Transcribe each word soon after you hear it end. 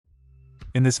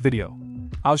In this video,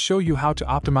 I'll show you how to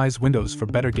optimize Windows for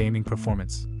better gaming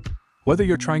performance. Whether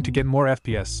you're trying to get more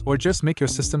FPS or just make your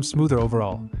system smoother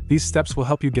overall, these steps will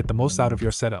help you get the most out of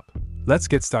your setup. Let's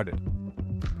get started.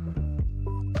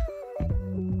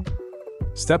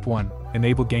 Step 1.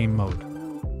 Enable Game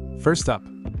Mode. First up,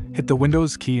 hit the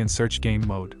Windows key and search Game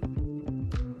Mode.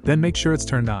 Then make sure it's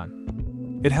turned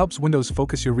on. It helps Windows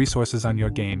focus your resources on your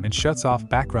game and shuts off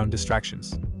background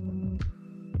distractions.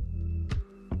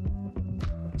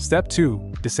 Step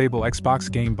 2. Disable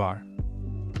Xbox Game Bar.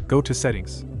 Go to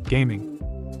Settings, Gaming,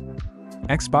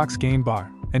 Xbox Game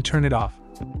Bar, and turn it off.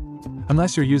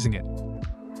 Unless you're using it.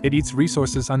 It eats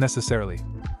resources unnecessarily.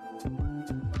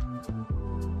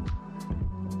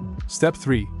 Step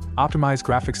 3. Optimize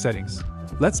graphics settings.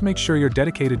 Let's make sure your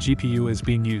dedicated GPU is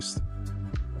being used.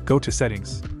 Go to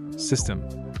Settings, System,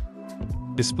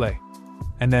 Display,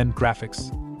 and then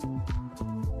Graphics.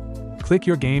 Click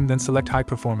your game, then select High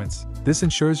Performance. This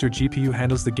ensures your GPU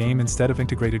handles the game instead of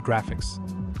integrated graphics.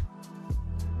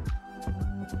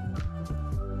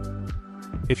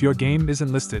 If your game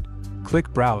isn't listed,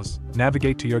 click Browse,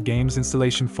 navigate to your game's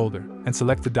installation folder, and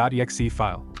select the .exe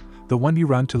file, the one you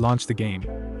run to launch the game.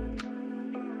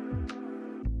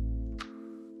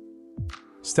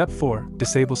 Step 4.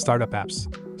 Disable Startup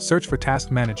Apps. Search for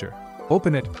Task Manager,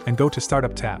 open it, and go to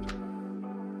Startup tab.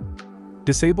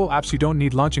 Disable apps you don't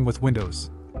need launching with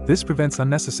Windows. This prevents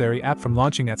unnecessary app from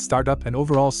launching at startup, and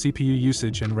overall CPU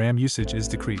usage and RAM usage is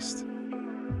decreased.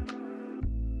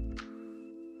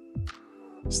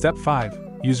 Step 5.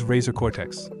 Use Razer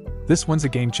Cortex. This one's a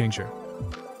game changer.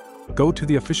 Go to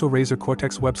the official Razer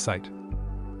Cortex website.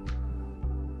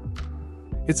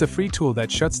 It's a free tool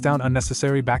that shuts down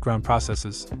unnecessary background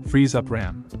processes, frees up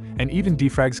RAM, and even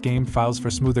defrags game files for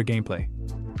smoother gameplay.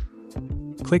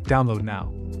 Click Download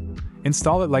now.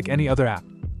 Install it like any other app.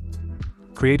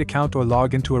 Create an account or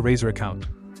log into a Razer account.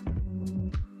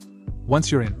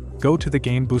 Once you're in, go to the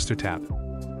Game Booster tab.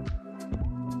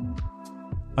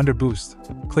 Under Boost,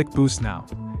 click Boost Now.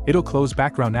 It'll close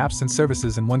background apps and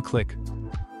services in one click.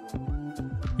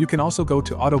 You can also go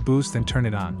to Auto Boost and turn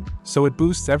it on, so it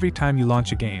boosts every time you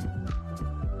launch a game.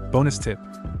 Bonus tip: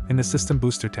 in the System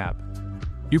Booster tab,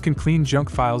 you can clean junk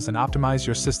files and optimize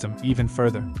your system even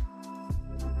further.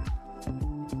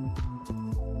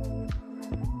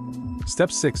 Step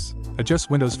 6.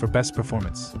 Adjust Windows for best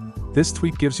performance. This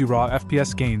tweak gives you raw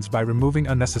FPS gains by removing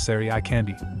unnecessary eye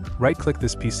candy. Right-click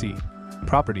this PC,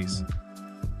 Properties,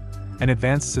 and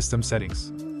Advanced System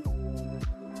Settings.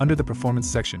 Under the Performance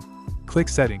section, click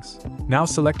Settings. Now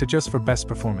select Adjust for best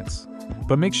performance.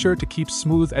 But make sure to keep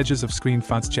smooth edges of screen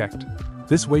fonts checked.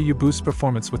 This way you boost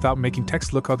performance without making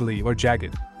text look ugly or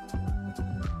jagged.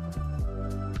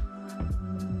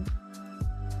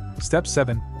 Step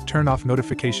 7. Turn off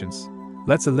notifications.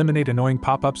 Let's eliminate annoying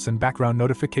pop-ups and background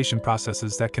notification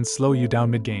processes that can slow you down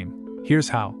mid-game. Here's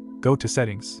how. Go to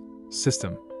Settings,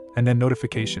 System, and then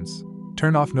Notifications.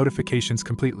 Turn off notifications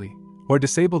completely, or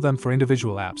disable them for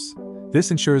individual apps.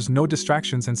 This ensures no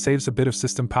distractions and saves a bit of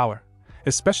system power,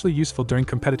 especially useful during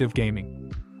competitive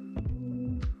gaming.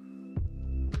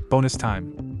 Bonus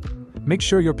time. Make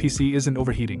sure your PC isn't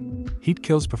overheating. Heat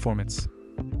kills performance.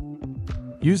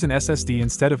 Use an SSD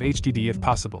instead of HDD if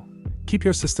possible. Keep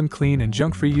your system clean and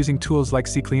junk-free using tools like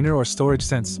CCleaner or Storage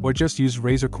Sense, or just use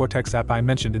Razer Cortex app I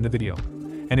mentioned in the video.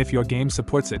 And if your game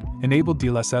supports it, enable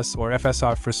DLSS or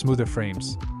FSR for smoother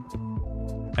frames.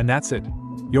 And that's it.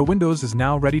 Your Windows is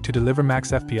now ready to deliver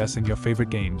max FPS in your favorite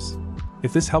games.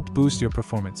 If this helped boost your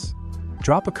performance,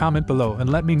 drop a comment below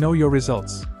and let me know your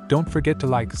results. Don't forget to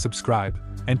like, subscribe,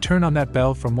 and turn on that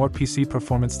bell for more PC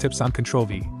performance tips on Control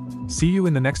V. See you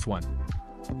in the next one.